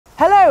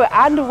Hello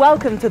and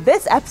welcome to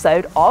this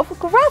episode of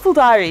Gravel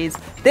Diaries.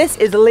 This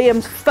is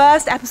Liam's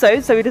first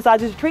episode, so we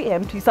decided to treat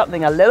him to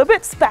something a little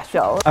bit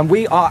special. And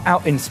we are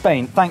out in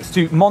Spain, thanks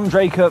to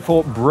Mondraker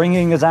for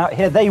bringing us out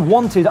here. They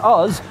wanted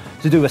us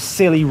to do a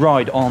silly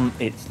ride on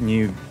its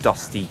new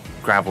dusty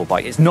gravel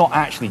bike. It's not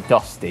actually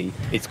dusty,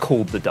 it's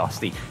called the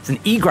Dusty. It's an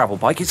e-gravel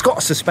bike. It's got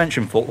a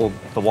suspension foot, or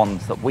the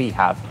ones that we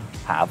have.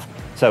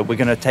 So we're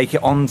going to take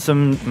it on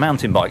some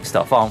mountain bike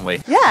stuff, aren't we?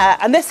 Yeah,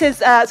 and this is,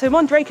 so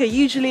Mondraker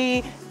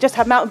usually just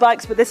have mountain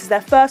bikes, but this is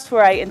their first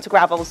foray into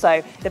gravel,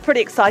 so they're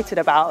pretty excited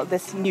about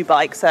this new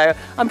bike, so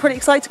I'm pretty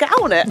excited to get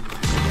out on it.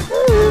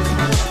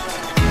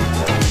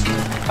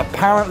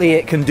 Apparently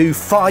it can do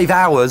 5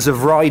 hours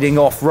of riding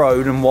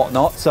off-road and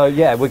whatnot, so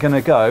yeah, we're going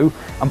to go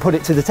and put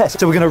it to the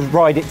test. So we're going to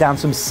ride it down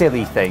some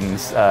silly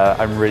things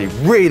and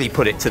really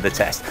put it to the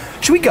test.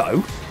 Should we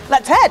go?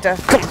 Let's head!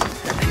 Come on.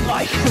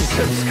 Like and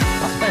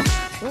subscribe.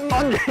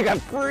 Mondraker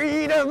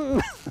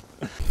freedom!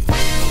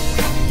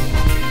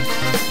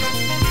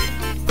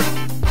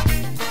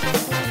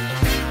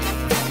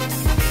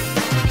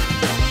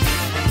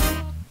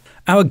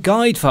 Our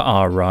guide for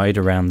our ride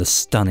around the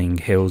stunning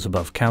hills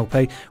above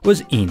Calpe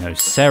was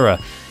Serra.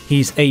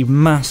 He's a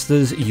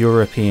Masters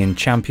European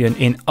champion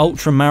in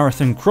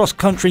ultramarathon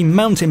cross-country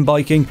mountain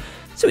biking,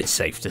 so it's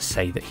safe to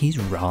say that he's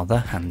rather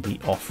handy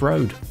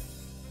off-road.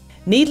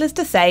 Needless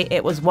to say,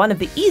 it was one of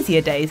the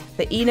easier days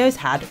that Eno's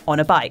had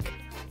on a bike.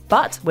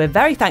 But we're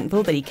very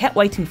thankful that he kept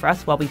waiting for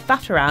us while we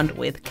faffed around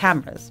with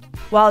cameras.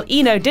 While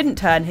Eno didn't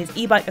turn his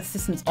e-bike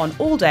assistance on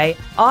all day,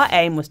 our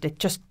aim was to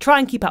just try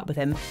and keep up with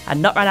him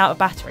and not run out of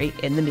battery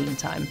in the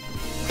meantime.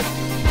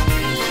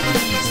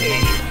 Easy.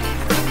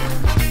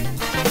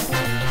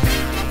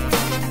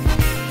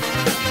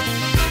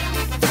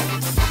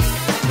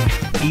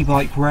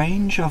 E-bike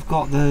range, I've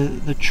got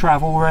the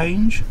travel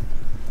range.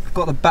 I've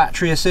got the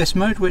battery assist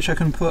mode, which I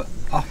can put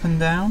up and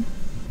down.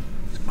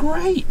 It's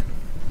great.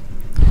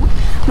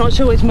 Not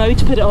sure which mode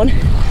to put it on.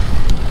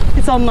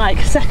 It's on like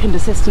second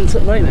assistance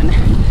at the moment.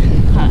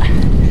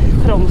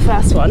 Put on the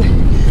first one.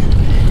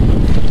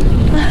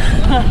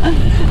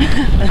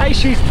 Hey,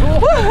 she's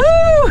talking.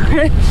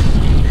 Woohoo!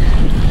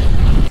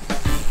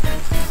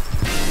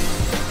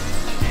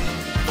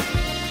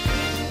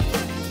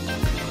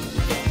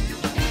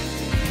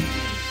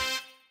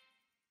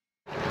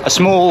 A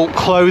small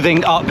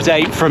clothing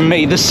update from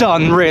me. The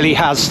sun really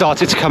has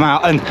started to come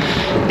out, and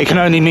it can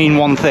only mean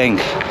one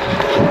thing.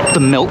 The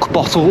milk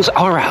bottles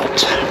are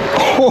out.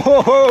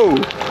 Whoa!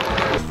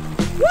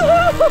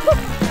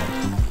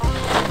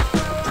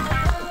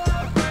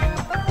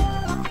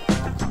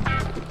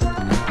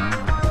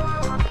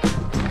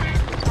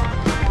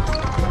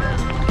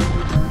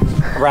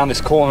 Around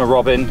this corner,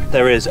 Robyn,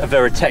 there is a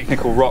very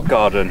technical rock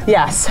garden.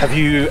 Yes. Have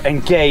you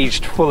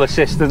engaged full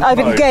assistance I've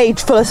mode?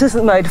 engaged full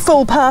assistant mode,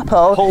 full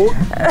purple. Full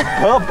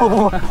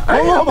purple.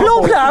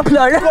 Blah, blah,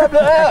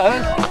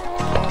 blah.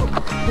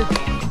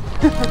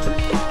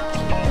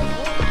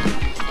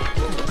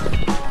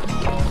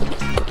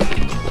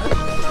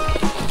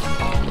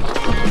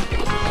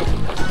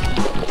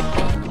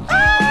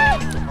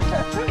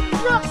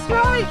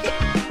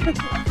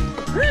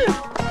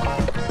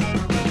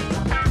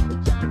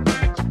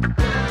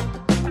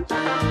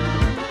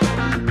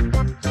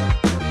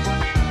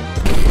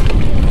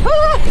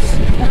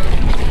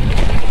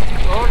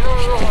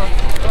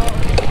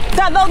 Is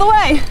that not the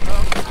way?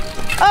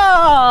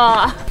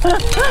 Oh,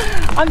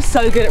 I'm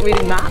so good at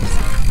reading maps.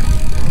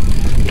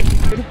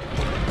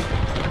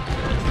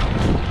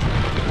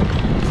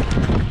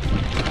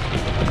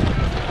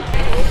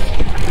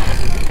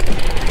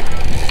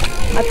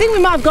 I think we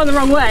might have gone the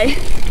wrong way.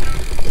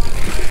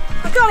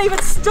 I can't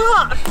even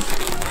start.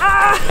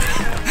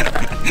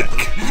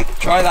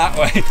 Try that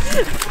way.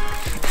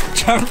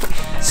 Don't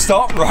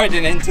stop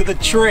riding into the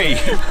tree.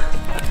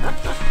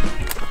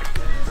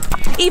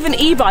 Even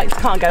e-bikes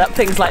can't get up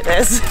things like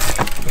this.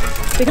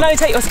 You can only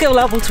take your skill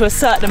level to a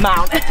certain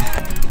amount.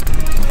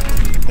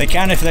 They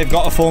can if they've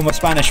got a former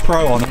Spanish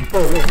pro on them.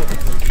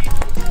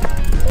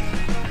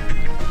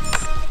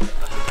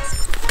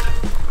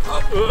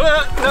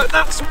 No,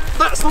 that's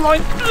the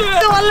line.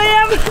 Go on,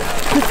 Liam!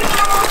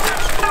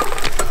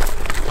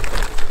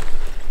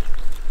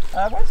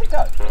 Where's it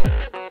go?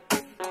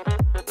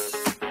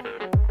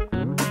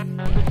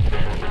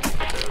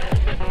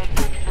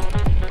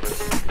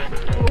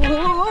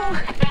 Ooh.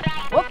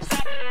 Whoops.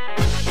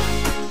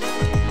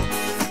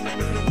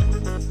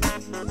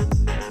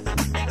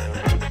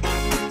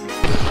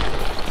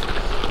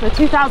 We're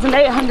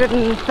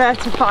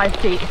 2,835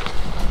 feet.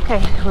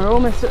 Okay, we're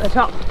almost at the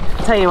top.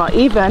 I'll tell you what,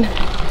 even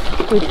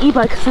with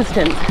e-bike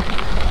assistance,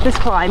 this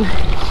climb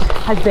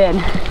has been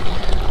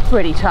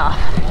pretty tough.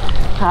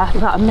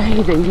 We've got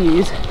amazing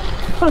views.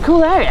 What a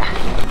cool area.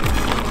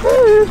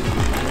 Woo.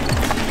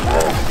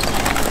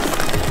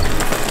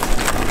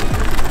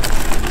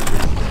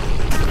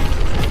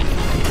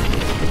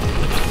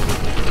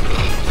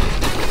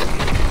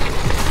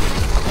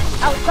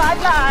 Outside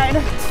line.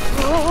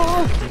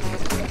 Ooh.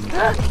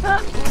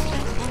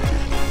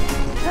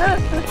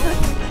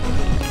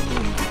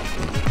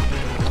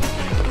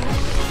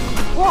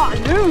 What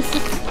loose!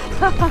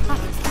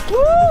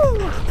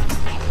 Woo!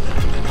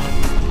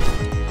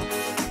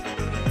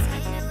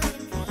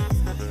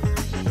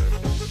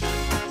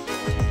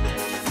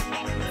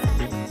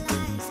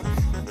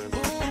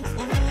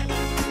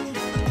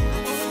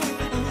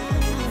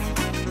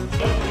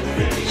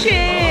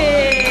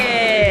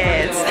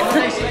 Cheers!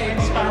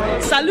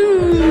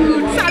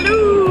 Salud!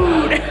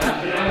 Salud!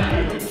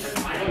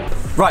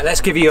 Right,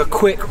 let's give you a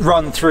quick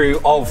run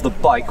through of the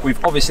bike.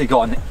 We've obviously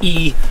got an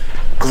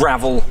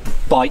e-gravel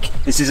bike.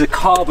 This is a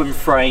carbon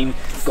frame,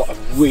 got a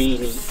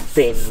really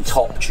thin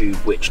top tube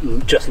which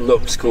just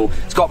looks cool.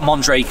 It's got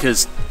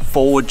Mondraker's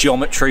forward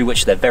geometry,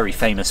 which they're very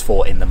famous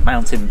for in the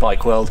mountain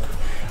bike world.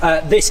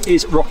 This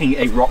is rocking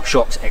a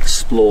RockShox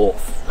Explore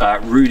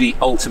Rudy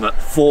Ultimate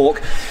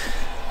fork.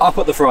 Up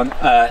at the front,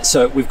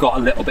 so we've got a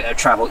little bit of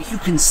travel. You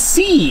can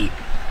see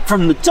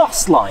from the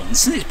dust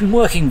lines it's been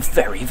working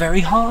very,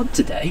 very hard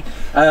today.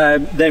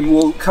 Then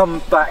we'll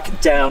come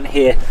back down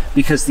here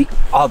because the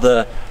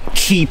other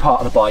key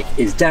part of the bike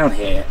is down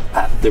here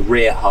at the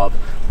rear hub.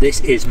 This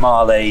is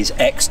Marley's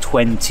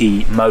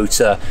X20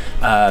 motor.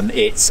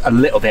 It's a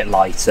little bit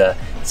lighter,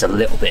 it's a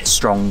little bit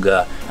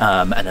stronger,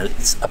 and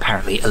it's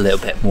apparently a little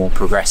bit more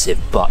progressive,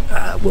 but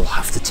we'll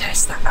have to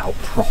test that out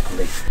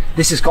properly.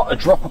 This has got a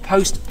dropper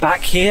post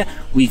back here.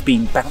 We've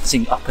been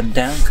bouncing up and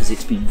down because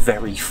it's been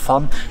very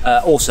fun.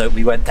 Also,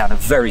 we went down a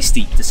very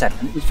steep descent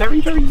and it was very,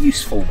 very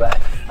useful there.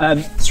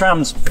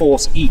 SRAM's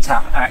Force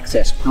ETAP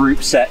Access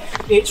group set.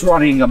 It's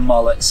running a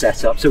mullet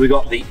setup. So we've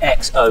got the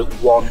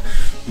X01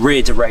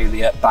 rear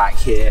derailleur back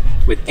here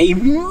with a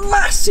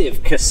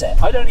massive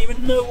cassette. I don't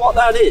even know what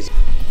that is.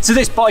 So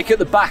this bike at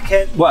the back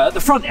end, well, at the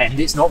front end,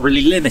 it's not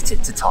really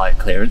limited to tyre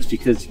clearance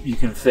because you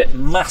can fit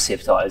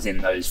massive tyres in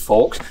those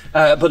forks.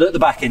 But at the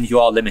back end, you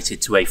are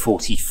limited to a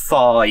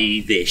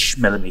 45-ish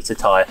millimetre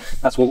tyre.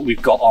 That's what we've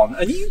got on.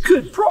 And you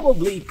could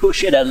probably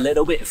push it a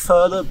little bit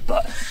further,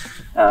 but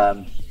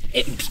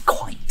it'd be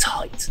quite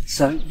tight.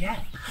 So yeah,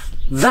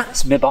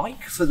 that's my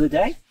bike for the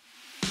day.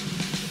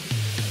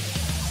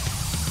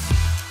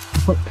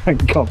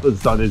 Thank God the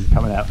sun is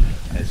coming out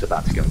and it's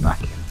about to go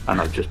back in, and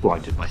I've just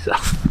blinded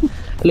myself.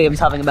 Liam's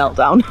having a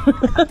meltdown.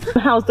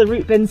 How's the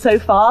route been so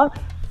far?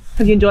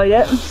 Have you enjoyed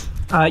it?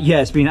 Yeah,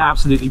 it's been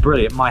absolutely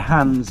brilliant. My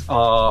hands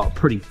are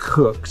pretty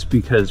cooked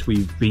because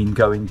we've been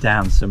going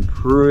down some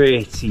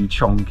pretty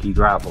chonky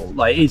gravel.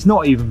 Like, it's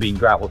not even been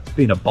gravel, it's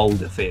been a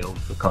boulder field,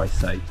 for Christ's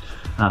sake.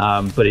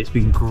 But it's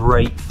been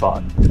great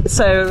fun.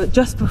 So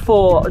just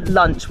before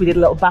lunch, we did a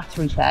little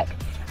battery check.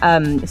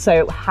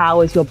 So how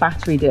is your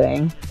battery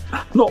doing?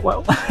 Not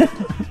well.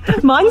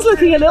 Mine's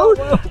looking a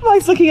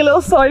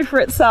little sorry for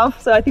itself.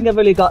 So I think I've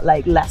only got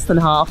like less than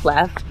half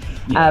left.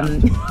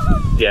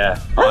 Yeah,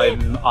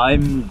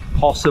 I'm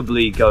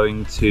possibly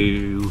going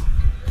to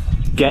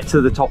get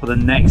to the top of the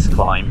next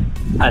climb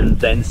and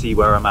then see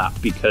where I'm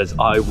at, because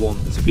I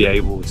want to be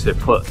able to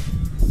put,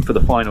 for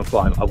the final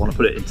climb, I want to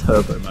put it in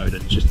turbo mode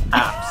and just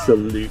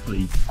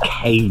absolutely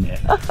cane it.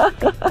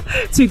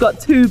 So we've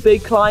got 2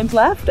 big climbs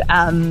left.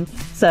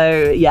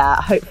 So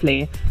yeah,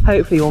 hopefully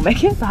we'll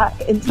make it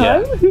back in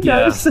time. Yeah, Who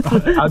knows?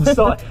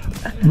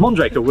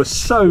 Mondraker was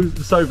so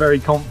very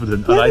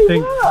confident, and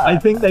I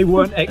think they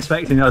weren't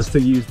expecting us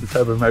to use the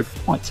turbo mode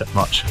quite so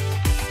much.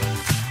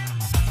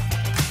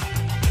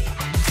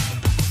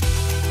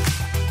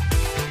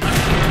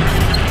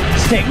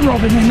 Stick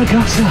Robyn in the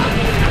gutter.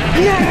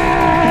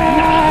 Yeah!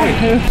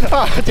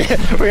 Oh dear,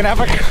 we're gonna have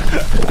a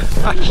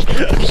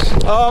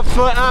oh,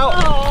 foot out.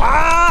 Oh.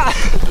 Ah!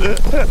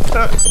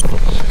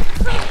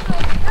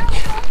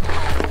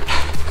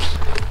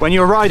 When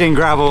you're riding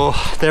gravel,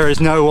 there is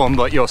no one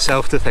but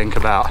yourself to think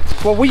about.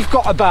 Well, we've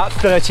got about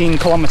 13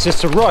 kilometers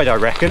to ride, I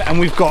reckon, and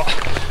we've got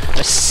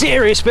a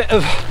serious bit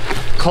of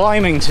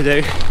climbing to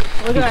do,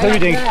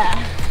 including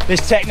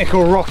this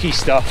technical rocky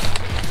stuff.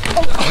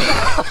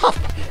 Oh.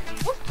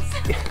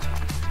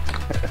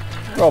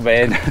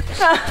 Robyn,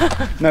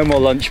 no more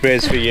lunch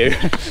beers for you.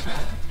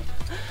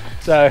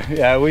 So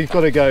yeah, we've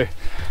got to go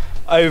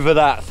over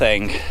that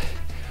thing,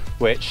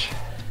 which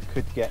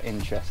could get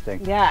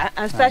interesting. Yeah,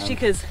 especially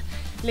because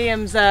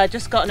Liam's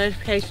just got a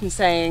notification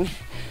saying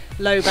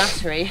low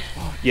battery.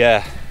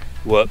 Yeah,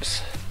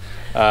 whoops.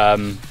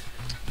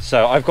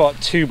 So I've got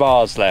 2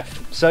 bars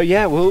left. So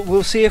yeah,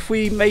 we'll see if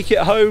we make it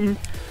home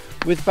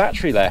with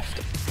battery left.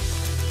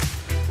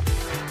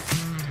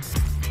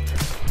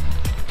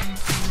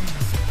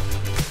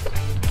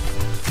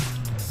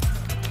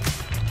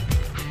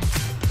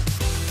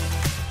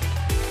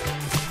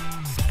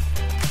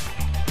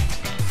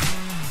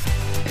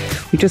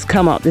 We've just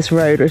come up this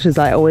road, which is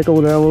like a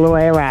wiggle all the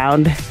way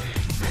around.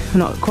 We're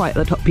not quite at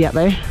the top yet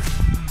though.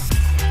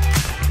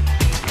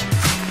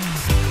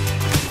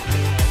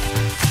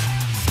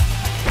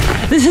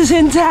 This is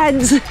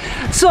intense,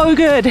 so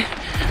good.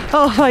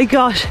 Oh my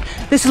gosh,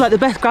 this is like the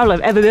best gravel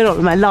I've ever been on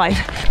in my life.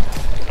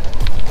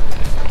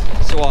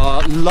 So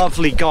our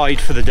lovely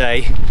guide for the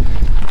day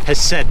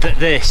has said that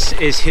this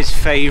is his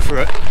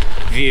favourite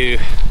view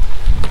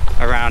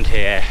around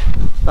here.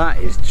 That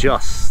is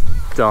just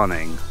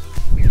stunning.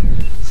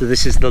 So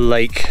this is the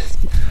lake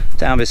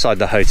down beside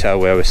the hotel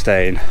where we're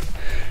staying,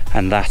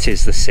 and that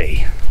is the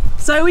sea.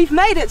 So we've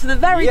made it to the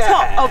very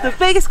top of the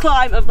biggest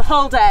climb of the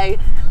whole day,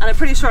 and I'm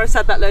pretty sure I've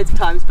said that loads of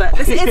times, but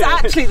this is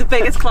actually the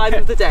biggest climb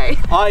of the day.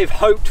 I've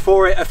hoped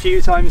for it a few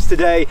times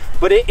today,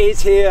 but it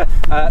is here.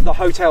 The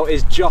hotel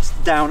is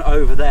just down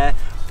over there.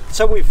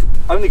 So we've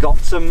only got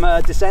some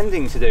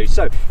descending to do.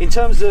 So in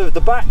terms of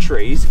the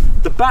batteries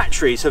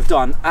have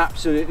done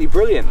absolutely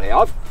brilliantly.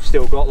 I've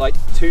still got like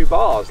 2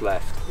 bars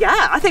left.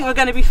 Yeah, I think we're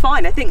going to be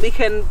fine. I think we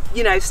can,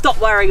 you know, stop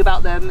worrying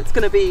about them. It's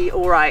going to be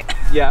all right.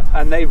 Yeah,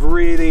 and they've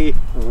really,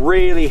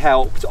 really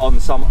helped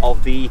on some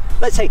of the,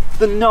 let's say,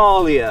 the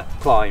gnarlier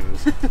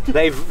climbs.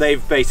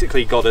 they've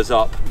basically got us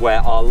up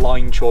where our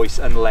line choice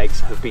and legs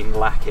have been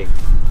lacking.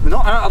 We're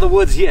not out of the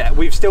woods yet.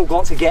 We've still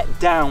got to get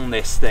down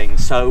this thing.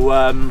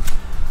 So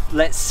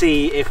let's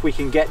see if we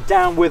can get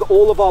down with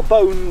all of our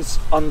bones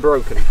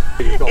unbroken.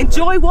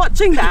 Enjoy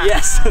watching that.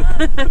 Yes.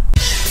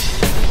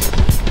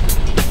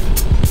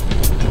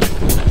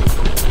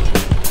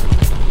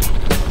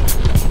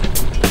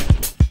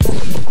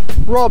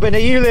 Robyn, are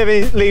you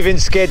leaving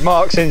skid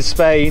marks in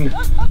Spain?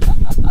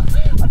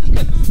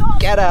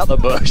 Get out the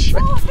bush.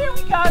 Oh, here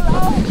we go.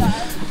 Oh, no.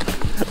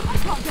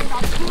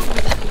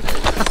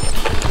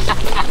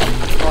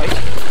 Right.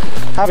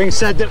 Having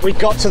said that, we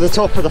got to the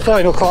top of the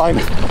final climb.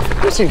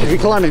 We seem to be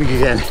climbing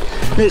again.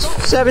 It's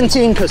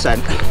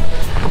 17%.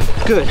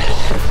 Good.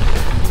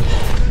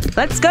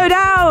 Let's go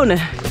down.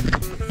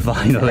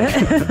 Finally.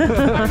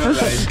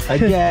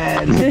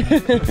 Again.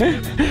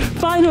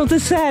 Final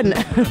descent,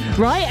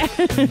 right?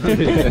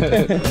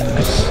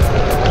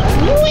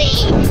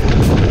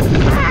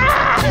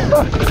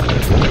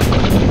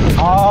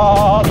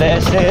 Oh,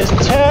 this is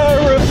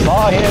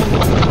terrifying.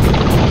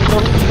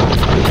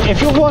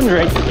 If you're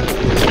wondering,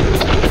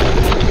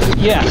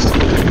 yes,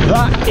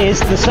 that is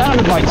the sound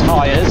of my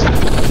tyres.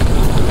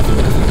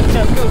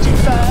 Don't go too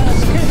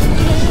fast, 'cause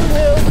you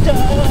will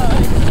die.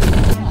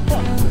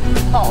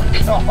 Oh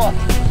God!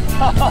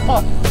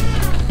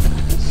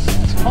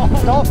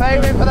 Stop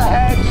aiming for the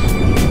hedge.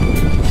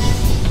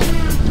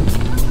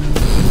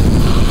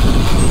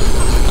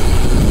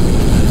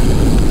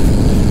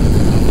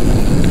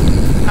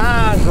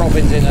 And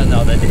Robyn's in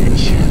another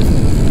ditch.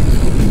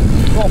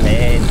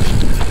 Robyn.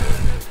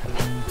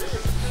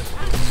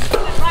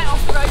 Right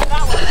off the road with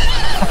that one.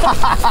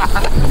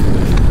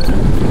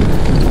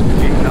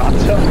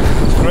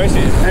 It's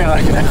crazy.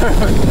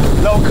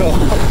 Local.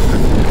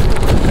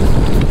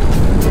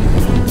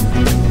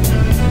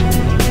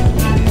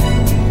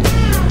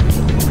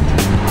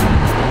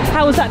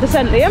 How was that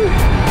descent, Liam?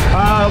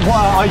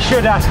 Well, I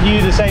should ask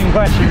you the same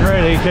question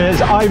really,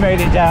 because I made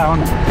it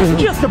down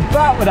just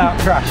about without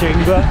crashing,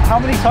 but how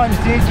many times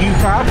did you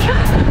crash?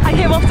 I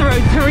came off the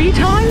road 3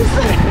 times,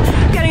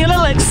 getting a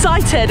little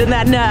excited, and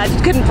then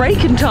couldn't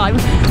brake in time.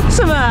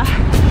 Some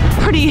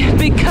pretty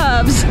big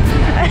curves.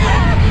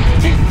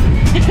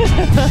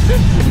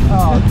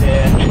 Oh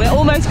dear. We're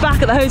almost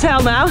back at the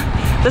hotel now.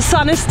 The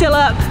sun is still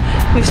up.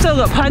 We've still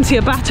got plenty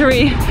of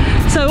battery.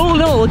 So all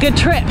in all, a good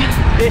trip.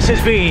 This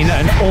has been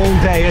an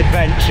all-day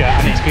adventure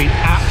and it's been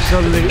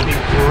absolutely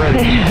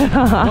brilliant.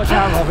 Watch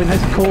out, Robyn,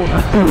 there's a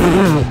corner.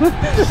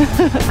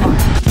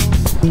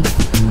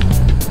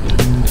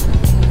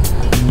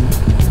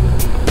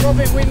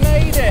 Robyn, we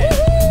made it!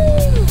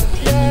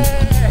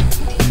 Yay!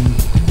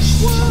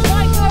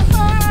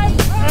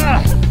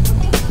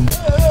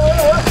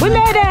 We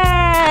made it!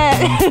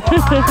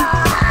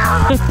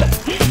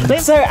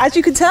 So as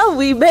you can tell,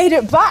 we made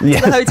it back to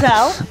the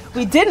hotel.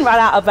 We didn't run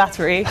out of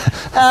battery.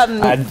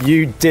 And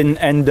you didn't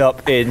end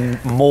up in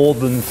more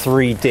than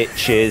 3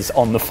 ditches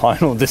on the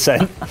final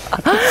descent.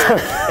 So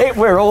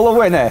we're all a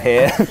winner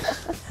here.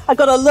 I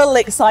got a little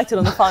excited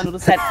on the final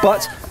descent.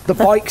 But the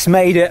bikes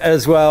made it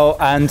as well,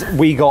 and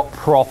we got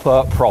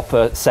proper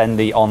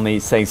sendy on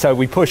these things. So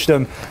we pushed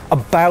them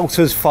about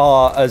as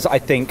far as I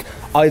think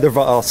either of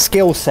our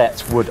skill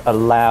sets would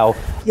allow.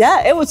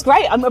 Yeah, it was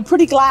great. I'm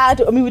pretty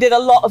glad. I mean, we did a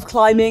lot of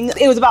climbing.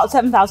 It was about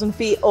 7,000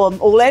 feet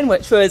all in,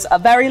 which was a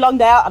very long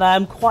day out, and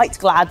I'm quite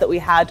glad that we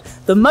had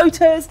the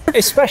motors.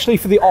 Especially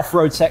for the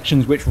off-road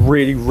sections, which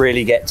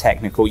really get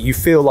technical. You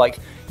feel like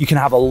you can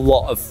have a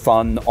lot of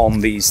fun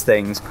on these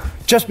things,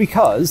 just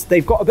because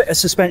they've got a bit of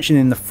suspension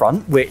in the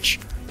front, which,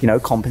 you know,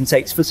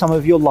 compensates for some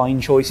of your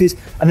line choices,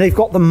 and they've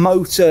got the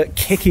motor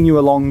kicking you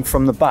along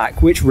from the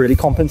back, which really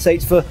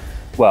compensates for,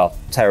 well,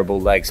 terrible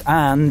legs.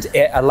 And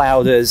it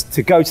allowed us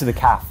to go to the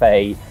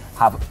cafe,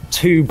 have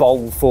 2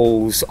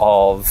 bowlfuls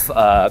of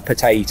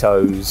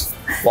potatoes.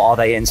 What are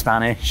they in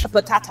Spanish?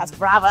 Patatas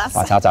bravas.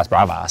 Patatas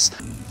bravas.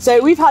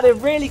 So we've had a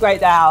really great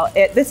day out.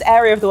 This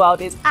area of the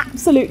world is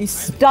absolutely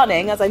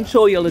stunning, as I'm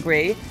sure you'll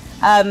agree.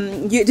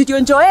 Did you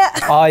enjoy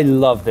it? I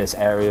love this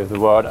area of the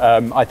world.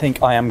 I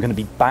think I am going to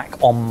be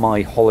back on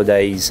my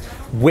holidays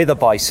with a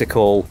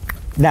bicycle.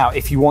 Now,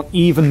 if you want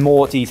even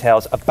more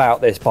details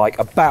about this bike,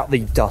 about the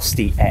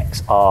Dusty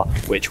XR,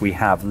 which we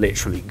have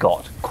literally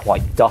got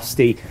quite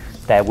dusty,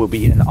 there will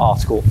be an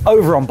article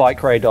over on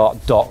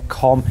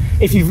BikeRadar.com.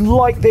 If you've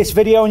liked this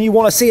video and you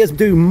want to see us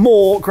do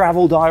more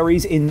Gravel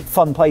Diaries in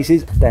fun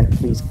places, then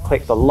please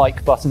click the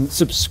like button,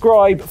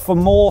 subscribe for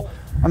more,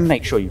 and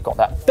make sure you've got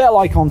that bell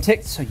icon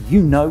ticked so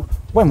you know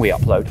when we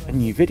upload a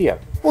new video.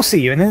 We'll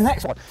see you in the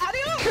next one.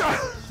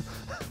 Adios!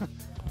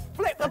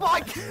 Flip the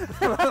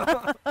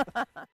bike!